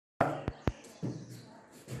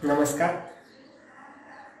नमस्कार.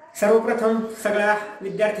 सर्वप्रथम सगळ्या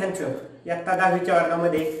विद्यार्थ्यांचं इयत्ता 10वीच्या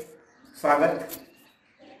वर्गामध्ये स्वागत.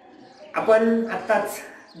 आपण आत्ताच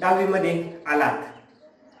 10वीमध्ये आलात.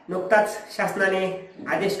 नुकताच शासनाने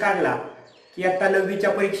आदेश काढला की इयत्ता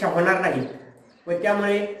 9वीच्या परीक्षा होणार नाहीत व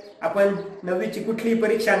त्यामुळे आपण 9वीची कुठलीही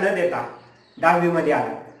परीक्षा न देता 10वीमध्ये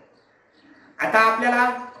आलात. आता आपल्याला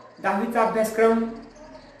 10वीचा अभ्यासक्रम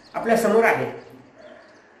आपल्या समोर आहे.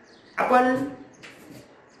 आपण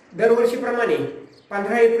दरवर्षीप्रमाणे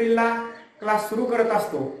 15 एप्रिलला क्लास सुरू करत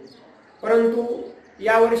असतो, परंतु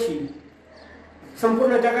यावर्षी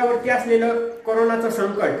संपूर्ण जगावरती असलेलं कोरोनाचं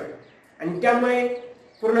संकट आणि त्यामुळे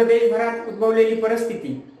पूर्ण देशभरात उद्भवलेली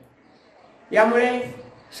परिस्थिती यामुळे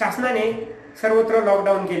शासनाने सर्वत्र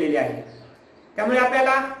लॉकडाऊन केलेले आहे. त्यामुळे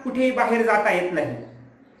आपल्याला कुठेही बाहेर जाता येत नाही.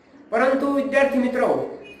 परंतु विद्यार्थी मित्र,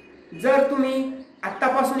 जर तुम्ही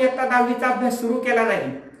आत्तापासून इयत्ता 10वीचा अभ्यास सुरू केला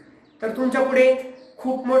नाही तर तुमच्या पुढे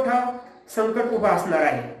खूप मोठं संकट उभं असणार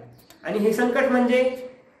आहे. आणि हे संकट म्हणजे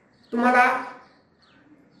तुम्हाला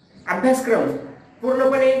अभ्यासक्रम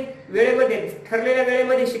पूर्णपणे वेळेमध्ये ठरलेल्या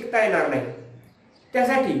वेळेमध्ये शिकता येणार नाही.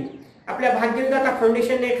 त्यासाठी आपल्या भाग्यविधाता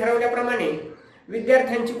फाउंडेशनने ठरवल्याप्रमाणे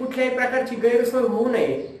विद्यार्थ्यांची कुठल्याही प्रकारची गैरसोय होऊ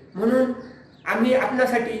नये म्हणून आम्ही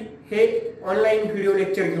आपल्यासाठी हे ऑनलाईन व्हिडिओ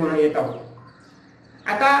लेक्चर घेऊन येत आहोत.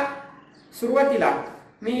 आता सुरुवातीला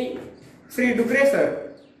मी श्री डुकरे सर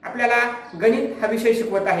आपल्याला गणित हा विषय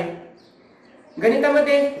शिकवत आहे.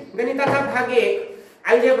 गणितामध्ये गणिताचा भाग 1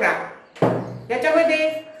 अल्जेब्रा, याच्यामध्ये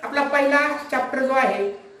आपला पहिला चॅप्टर जो आहे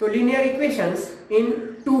तो लिनियर इक्वेशन्स इन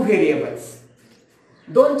 2 व्हेरिएबल्स,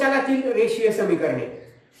 2 चलातील रेषीय समीकरणे.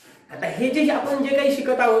 आता हे जे आपण जे काही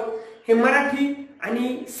शिकत आहोत हे मराठी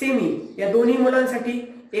आणि सेमी या दोन्ही मुलांसाठी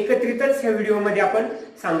एकत्रितच ह्या व्हिडिओमध्ये आपण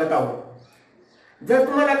सांगत आहोत. जर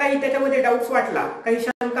तुम्हाला काही त्याच्यामध्ये डाऊट्स वाटला, काही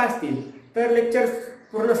शंका असतील तर लेक्चर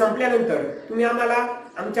पूर्ण संपल्यानंतर तुम्ही आम्हाला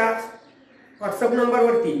आमच्या व्हॉट्सअप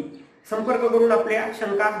नंबरवरती संपर्क करून आपल्या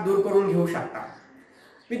शंका दूर करून घेऊ शकता.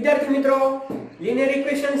 विद्यार्थी मित्र, लिनियर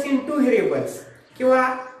इक्वेशन्स इन 2 व्हेरिएबल्स किंवा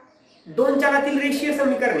 2 चलातील रेषीय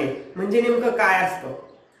समीकरणे म्हणजे नेमकं काय असतं?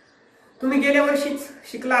 तुम्ही गेल्या वर्षीच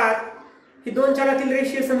शिकलात ही 2 चलातील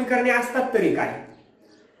रेषीय समीकरणे असतात तरी काय?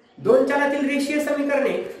 2 चलातील रेषीय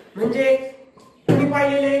समीकरणे म्हणजे तुम्ही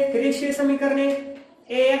पाहिलेले रेषीय समीकरणे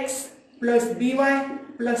ax plus by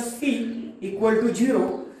plus c equal to 0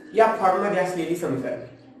 या फॉर्ममध्ये असलेली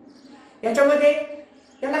समीकरणे. याच्यामध्ये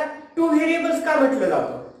याला 2 व्हेरिएबल्स का म्हटलं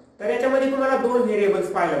जातं? तर याच्यामध्ये तुम्हाला 2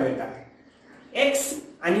 व्हेरिएबल्स पाहायला मिळतात, x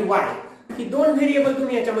आणि y. ही 2 व्हेरिएबल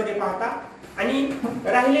तुम्ही याच्यामध्ये पाहता आणि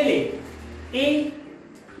राहिलेले a,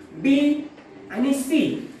 b आणि c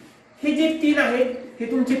हे जे 3 आहेत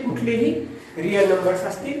हे तुमचे कुठलेही रिअल नंबर्स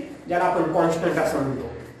असतील, ज्याला आपण कॉन्स्टंट असं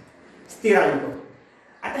म्हणतो, स्थिरांक.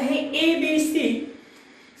 आता हे a b c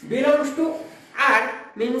belongs to r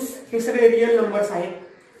means हे सगळे रिअल नंबर्स आहेत.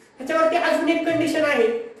 ह्याच्यावरती अजून एक कंडिशन आहे,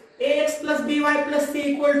 ax plus by plus c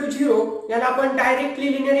equal to 0. याला आपण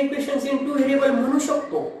directly linear equations in 2 variable म्हणू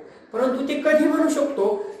शकतो. परंतु ते कधी म्हणू शकतो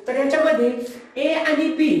तर याच्यामध्ये a आणि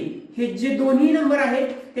b हे जे दोन्ही नंबर आहेत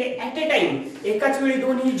ते ऍट ए टाइम एकाच वेळी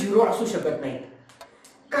दोन्ही 0 असू शकत नाहीत.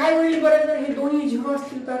 काय होईल बरं जर हे दोन्ही 0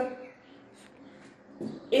 असतील तर?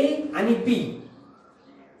 a आणि b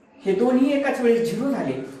हे दोन्ही एकाच वेळी 0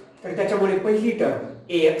 झाले तर त्याच्यामुळे पहिली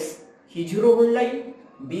टर्म ax ही 0 होऊन जाईल,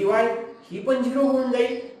 by ही पण 0 होऊन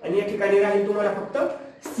जाईल आणि या ठिकाणी राहील तुम्हाला फक्त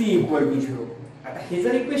c इक्वल टू 0. आता हे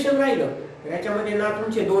जर इक्वेशन राहिलं तर याच्यामध्ये ना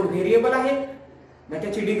तुमचे 2 व्हेरिएबल आहेत ना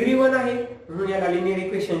त्याची डिग्री 1 आहे, म्हणून याला लिनियर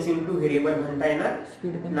इक्वेशन्स इन 2 व्हेरिएबल म्हणता येणार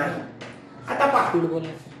नाही. आता पहा,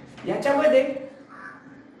 याच्यामध्ये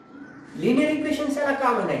लिनियर इक्वेशन्स याला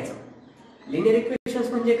का म्हणायचं? लिनियर इक्वेशन्स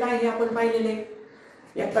म्हणजे काय हे आपण पाहिलेले,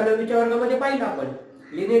 इयत्ता 9वीच्या वर्गामध्ये पाहिलं आपण.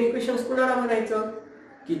 लिनियर इक्वेशन्स कुणाला म्हणायचं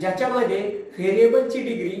की ज्याच्यामध्ये व्हेरिएबलची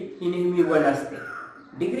डिग्री ही नेहमी 1 असते.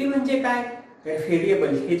 डिग्री म्हणजे काय तर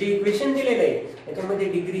व्हेरिएबल हे जे इक्वेशन दिलेलं आहे त्याच्यामध्ये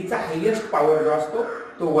डिग्रीचा हायेस्ट पॉवर जो असतो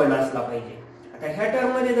तो 1 असला पाहिजे. आता ह्या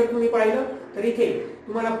टर्म मध्ये जर तुम्ही पाहिलं तर इथे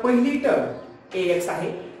तुम्हाला पहिली टर्म ax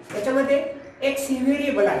आहे, त्याच्यामध्ये x ही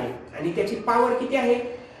व्हेरिएबल आहे आणि त्याची पॉवर किती आहे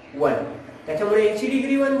 1, त्याच्यामुळे याची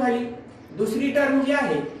डिग्री 1 झाली. दुसरी टर्म जी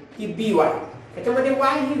आहे ती by, त्याच्यामध्ये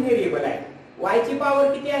y ही व्हेरिएबल आहे, y ची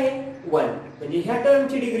पॉवर किती आहे 1, म्हणजे ह्या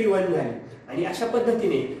टर्मची डिग्री 1 झाली. आणि अशा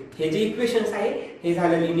पद्धतीने हे जे इक्वेशन्स आहे हे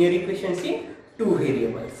झालं लिनियर इक्वेशन्स इन 2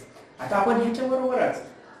 व्हेरिएबल्स. आता आपण ह्याच्या बरोबरच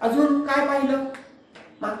अजून काय पाहिलं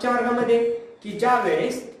मागच्या वर्गामध्ये की ज्या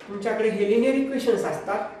वेळेस तुमच्याकडे हे लिनियर इक्वेशन्स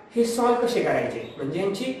असतात हे सॉल्व्ह कसे करायचे, म्हणजे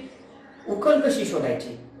यांची उकल कशी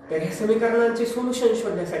शोधायची. तर ह्या समीकरणांचे सोल्युशन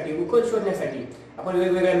शोधण्यासाठी, उकल शोधण्यासाठी आपण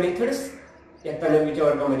वेगवेगळ्या मेथड्स इयत्ता 9वीच्या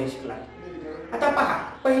वर्गामध्ये शिकला. आता पहा,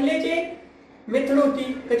 पहिले जे मेथड होती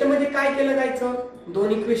त्याच्यामध्ये काय केलं जायचं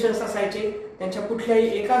दोन इक्वेशन्स असायचे, त्यांच्या कुठल्याही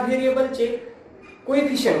एका व्हेरिएबलचे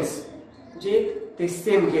कोएफिशियंट्स जे ते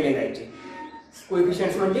सेम केले जायचे.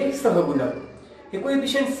 कोएफिशियंट्स म्हणजे सहगुणक. हे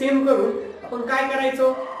कोएफिशियंट सेम करून आपण काय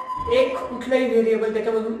करायचो, एक कुठलाही व्हेरिएबल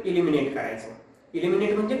त्याच्यामधून इलिमिनेट करायचो.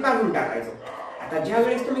 इलिमिनेट म्हणजे काढून टाकायचो. आता ज्या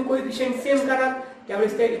वेळेस तुम्ही कोएफिशियंट सेम कराल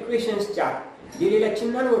त्यावेळेस त्या इक्वेशन्सच्या दिलेल्या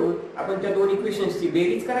चिन्हांवरून आपण त्या दोन इक्वेशन्सची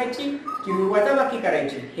बेरीज करायची किंवा वजाबाकी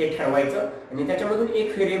करायची हे ठरवायचं आणि त्याच्यामधून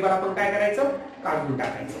एक व्हेरिएबल आपण काय करायचं, काढून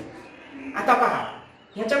टाकायचं. आता पहा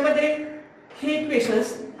ह्याच्यामध्ये हे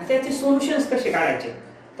इक्वेशन्स आता याचे सोल्युशन्स कसे काढायचे,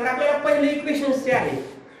 तर आपल्याला पहिले इक्वेशन्स जे आहे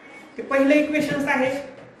ते पहिले इक्वेशन्स आहे.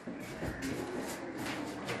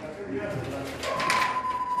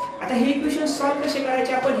 आता हे इक्वेशन सॉल्व्ह कसे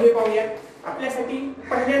करायचे आपण हे पाहूया. आपल्यासाठी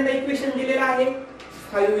पहिल्यांदा इक्वेशन दिलेलं आहे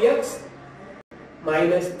 5x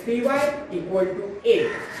minus 3y equal to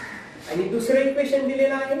 8 आणि दुसरं इक्वेशन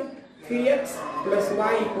दिलेलं आहे 3x plus y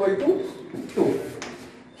equal to 2.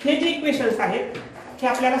 हे जे इक्वेशन्स आहेत हे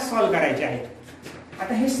आपल्याला सॉल्व्ह करायचे आहेत.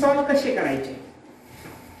 आता हे सॉल्व्ह कसे करायचे,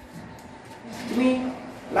 तुम्ही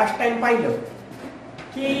लास्ट टाइम पाहिलं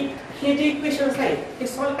की हे जे इक्वेशन्स आहेत हे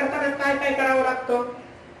सॉल्व्ह करताना काय काय करावं लागतं.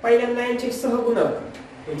 पहिल्यांदा यांचे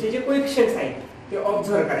सहगुणक यांचे जे कोएफिशियंट्स आहेत ते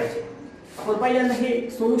ऑब्झर्व करायचे. आपण पहिल्यांदा हे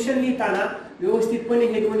सोल्युशन लिहिताना व्यवस्थितपणे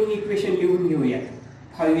हे दोन्ही इक्वेशन लिहून घेऊया.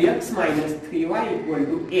 5x minus 3y equal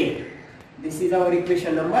to 8. This is our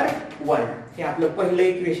equation number 1. हे आपलं पहिलं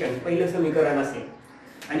इक्वेशन, पहिलं समीकरण असेल.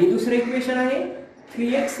 आणि दुसरं इक्वेशन आहे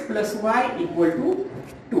 3x plus y equal to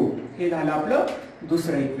 2. हे झालं आपलं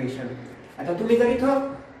दुसरं इक्वेशन. आता तुम्ही जर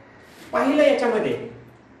इथं पाहिलं याच्यामध्ये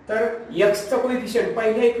तर x चा कोएफिशियंट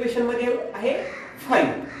पहिल्या इक्वेशन मध्ये आहे 5,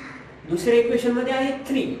 दुसऱ्या इक्वेशन मध्ये आहे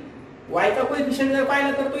 3. y चा कोएफिशियंट जर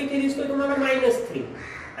पाहिलं तर तो इथे दिसतोय तुम्हाला -3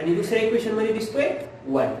 आणि दुसऱ्या इक्वेशन मध्ये दिसतोय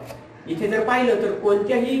 1. इथे जर पाहिलं तर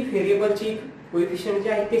कोणत्याही व्हेरिएबलची कोएफिशियंट जे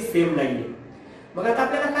आहे ते सेम नाहीये. मग आता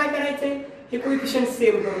आपल्याला काय करायचंय, हे कोएफिशियंट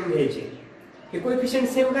सेम करून घ्यायचे. हे कोएफिशियंट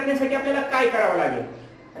सेम करण्यासाठी आपल्याला काय करावं लागेल,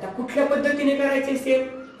 आता कुठल्या पद्धतीने करायचे सेम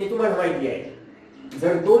हे तुम्हाला माहिती आहे.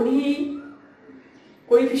 जर दोन्ही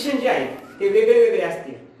कोएफिशियंट जे आहेत ते वेगळे वेगळे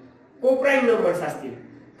असतील, कोप्राइम नंबर्स असतील,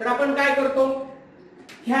 तर आपण काय करतो,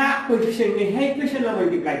 ह्या कोएफिशियंटने ह्या इक्वेशनला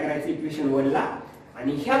मल्टिप्लाय करायचं इक्वेशन 1 ला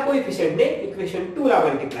आणि ह्या कोएफिशियंटने इक्वेशन 2 ला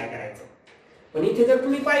मल्टिप्लाय करायचं. पण इथे जर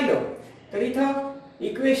तुम्ही पाहिलं तर इथं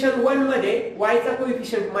इक्वेशन 1 मध्ये y चा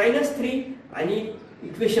कोएफिशियंट -3 आणि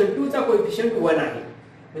इक्वेशन 2 चा कोएफिशियंट 1 आहे.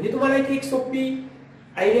 म्हणजे तुम्हाला इथे एक सोपी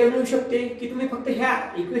आयडिया मिळू शकते की तुम्ही फक्त ह्या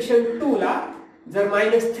इक्वेशन 2 ला जर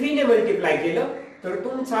 -3 ने मल्टिप्लाय केलं तर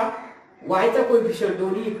तुमचा y चा कोएफिशियंट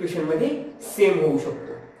दोन्ही इक्वेशन मध्ये सेम होऊ शकतो.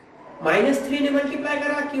 -3 ने मल्टिप्लाय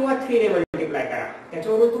करा किंवा 3 ने मल्टिप्लाय करा,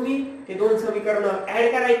 त्याच्यावरून तुम्ही ते दोन समीकरण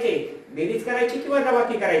ऍड करायचे, बेरीज करायची किंवा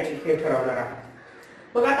वजाबाकी करायची हे ठरवणार आहात.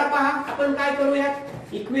 मग आता पहा आपण काय करूया,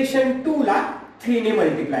 इक्वेशन 2 ला 3 ने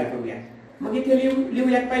मल्टिप्लाय करूया. मग इथे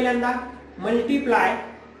लिहूयात पहिल्यांदा मल्टिप्लाय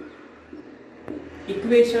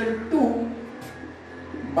इक्वेशन 2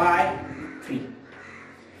 बाय 3.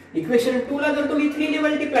 इक्वेशन 2 ला जर तुम्ही 3 ने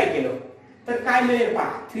मल्टिप्लाय केलं तर काय मिळेल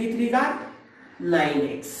पहा, 3 3 जा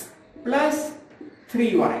 9x plus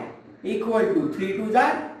 3y equal to 3 2 जा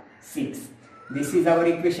 6. This is our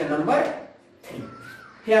equation number 3.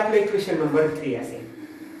 हे आपलं इक्वेशन नंबर 3 असेल.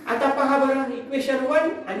 आता पहा बरं, इक्वेशन 1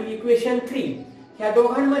 आणि इक्वेशन 3 ह्या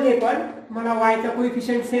दोघांमध्ये पण मला y चा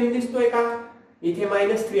कोएफिशियंट सेम दिसतोय का, इथे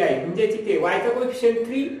 -3 आहे म्हणजे इथे y चा कोएफिशियंट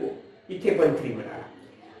 3, इथे पण 3 मिळाला.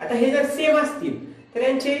 आता हे जर सेम असतील तर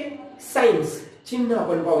यांचे साइन्स चिन्ह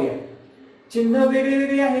आपण पाहूया. चिन्ह वेगळे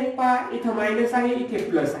वेगळे आहेत पहा, इथं मायनस आहे इथे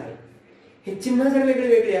प्लस आहे. हे चिन्ह जर वेगळे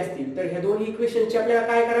वेगळे असतील तर ह्या दोन्ही इक्वेशनची आपल्याला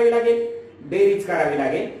काय करावी लागेल, बेरीज करावी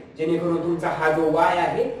लागेल, जेणेकरून तुमचा हा जो y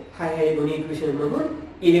आहे हा ह्या दोन्ही इक्वेशन मधून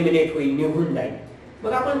इलिमिनेट होईल, निघून जाईल.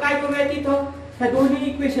 मग आपण काय करूया, तिथं ह्या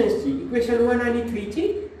दोन्ही इक्वेशन्सची इक्वेशन 1 आणि 3 ची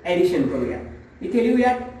ऍडिशन करूया. इथे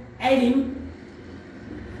लिहूयात ऍडिंग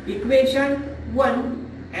इक्वेशन 1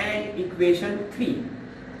 अँड इक्वेशन 3.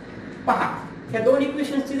 पहा ह्या दोन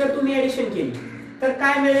इक्वेशन्सची जर तुम्ही ऍडिशन केली तर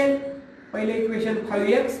काय मिळेल, पहिले equation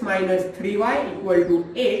 5x minus 3y equal to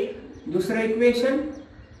 8, दुसरं equation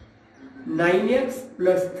 9x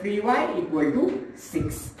plus 3y equal to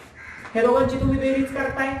 6. हे दोघांची तुम्ही बेरीज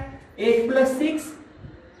करताय, 8 plus 6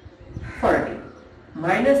 40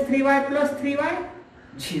 minus 3y plus 3y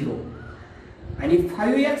 0 आणि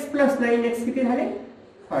 5x plus 9x किती झाले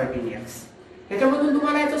 14x. ह्याच्यामधून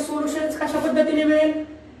तुम्हाला याचं सोल्युशन्स कशा पद्धतीने मिळेल,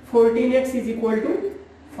 14x is equal to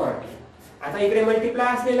 40. आता इकडे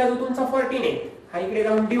मल्टिप्लाय असलेला जो तुमचा 14 आहे हा इकडे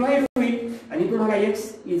जाऊन डिवाइड होईल आणि तुम्हाला x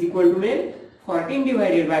is equal to मिळेल 14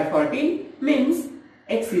 divided by 14 means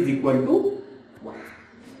x is equal to 1.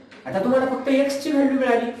 आता तुम्हाला फक्त x ची व्हॅल्यू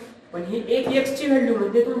मिळाली पण ही एक x ची व्हॅल्यू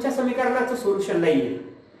म्हणजे तुमच्या समीकरणाचं सोल्युशन नाहीये.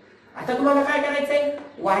 आता तुम्हाला काय करायचंय,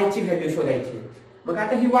 y ची व्हॅल्यू शोधायची. मग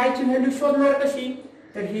आता ही y ची व्हॅल्यू शोधणार कशी,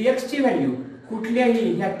 तर ही x ची व्हॅल्यू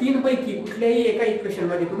कुठल्याही ह्या तीन पैकी कुठल्याही एका इक्वेशन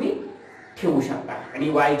मध्ये तुम्ही ठेवू शकता आणि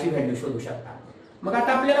y ची व्हॅल्यू शोधू शकता. मग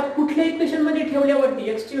आता आपल्याला कुठल्या इक्वेशन मध्ये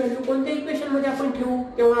ठेवल्यावरती x ची व्हॅल्यू कोणत्या इक्वेशन मध्ये आपण ठेवू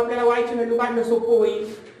तेव्हा आपल्याला y ची व्हॅल्यू काढणं सोपं होईल.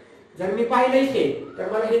 जर मी पाहिलं इथे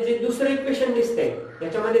तर मला हे जे दुसरं इक्वेशन दिसतंय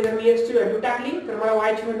याच्यामध्ये जर मी x ची व्हॅल्यू टाकली तर मला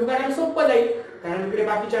y ची व्हॅल्यू काढायला सोपं जाईल, कारण इकडे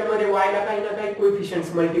बाकीच्यांमध्ये y ला काही ना काही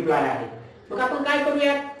कोएफिशियंट्स मल्टिप्लाय आहे. मग आपण काय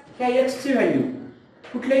करूया, ह्या x ची व्हॅल्यू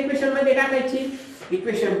कुठल्या इक्वेशन मध्ये टाकायची,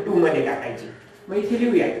 इक्वेशन 2 मध्ये टाकायची. मग इथे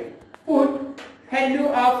लिहूया, put value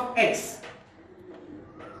of x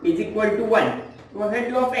is equal to 1 किंवा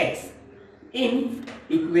value of x in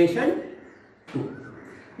equation 2.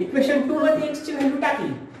 Equation 2 मध्ये x ची व्हॅल्यू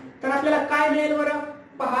टाकली तर आपल्याला काय मिळेल बरं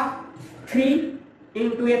पहा, 3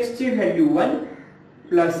 into x ची value 1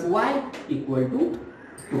 plus y equal to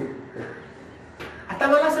 2. आता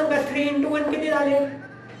मला सांगा 3 into 1 किती झाले,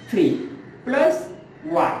 3 प्लस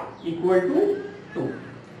y इक्वल टू 2.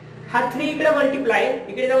 हा 3 इकडे मल्टिप्लाय,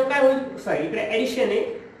 इकडे जाऊन काय होईल, सॉरी इकडे ऍडिशन आहे,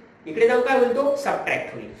 इकडे जाऊन काय होईल तो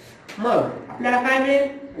सबट्रॅक्ट होईल. मग आपल्याला काय मिळेल,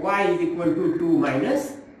 y is equal to 2 minus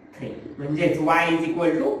 3 म्हणजेच y is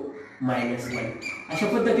equal to minus 1. अशा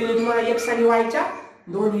पद्धतीने तुम्हाला x आणि y च्या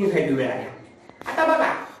दोन्ही व्हॅल्यू मिळाल्या. आता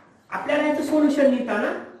बघा आपल्याला याचं सोल्युशन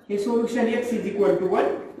लिहिताना हे solution x is equal to 1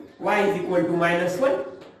 y is equal to minus 1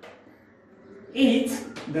 is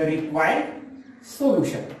the required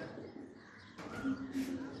solution.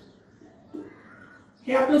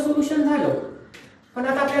 हे आपलं सोल्युशन झालं, पण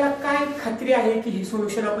आता आपल्याला काय खात्री आहे की हे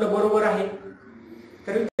सोल्युशन आपलं बरोबर आहे.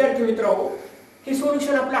 तर विद्यार्थी मित्रांनो, हे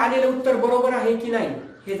सोल्युशन आपलं आलेलं उत्तर बरोबर आहे की नाही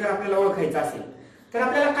हे जर आपल्याला ओळखायचं असेल तर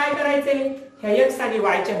आपल्याला काय करायचंय, ह्या x आणि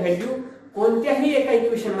y च्या व्हॅल्यू कोणत्याही एका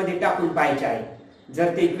इक्वेशन मध्ये टाकून पाहायचे आहे.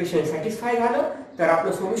 जर ते इक्वेशन सॅटिस्फाय झालं तर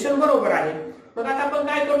आपलं सोल्युशन बरोबर आहे. मग आता आपण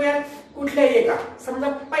काय करूया, कुठल्याही एका समजा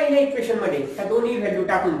पहिल्या इक्वेशन मध्ये त्या दोन्ही व्हॅल्यू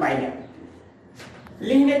टाकून पाहिल्या,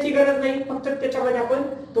 लिहिण्याची गरज नाही, फक्त त्याच्यामध्ये आपण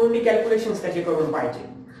तोंडी कॅल्क्युलेशन्स त्याचे करून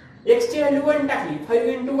पाहिजे. x ची व्हॅल्यू 1 टाकली, 5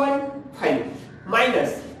 into 1 5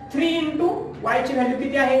 मायनस 3 into y ची व्हॅल्यू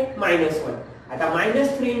किती आहे, मायनस 1. आता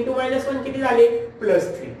मायनस 3 into मायनस 1 किती झाले, प्लस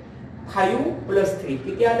 3. 5 प्लस 3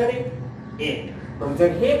 किती आलं रे, 8. मग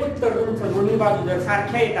जर हे उत्तर तुमचं दोन्ही बाजू जर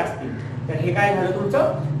सारख्या येत असतील तर हे काय झालं,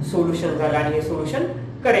 तुमचं सोल्युशन झालं आणि हे सोल्युशन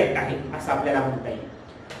करेक्ट आहे असं आपल्याला म्हणता येईल.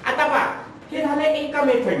 आता पहा हे झालं एका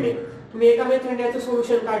मेथडने, तुम्ही एका मेथडने याचं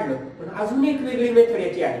सोल्युशन काढलं, पण अजून एक वेगळी मेथड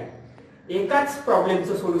याची आहे. एकाच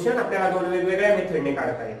प्रॉब्लेमचं सोल्युशन आपल्याला दोन वेगवेगळ्या मेथडने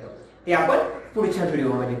काढता येतं, ते आपण पुढच्या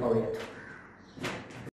व्हिडिओमध्ये पाहूयात.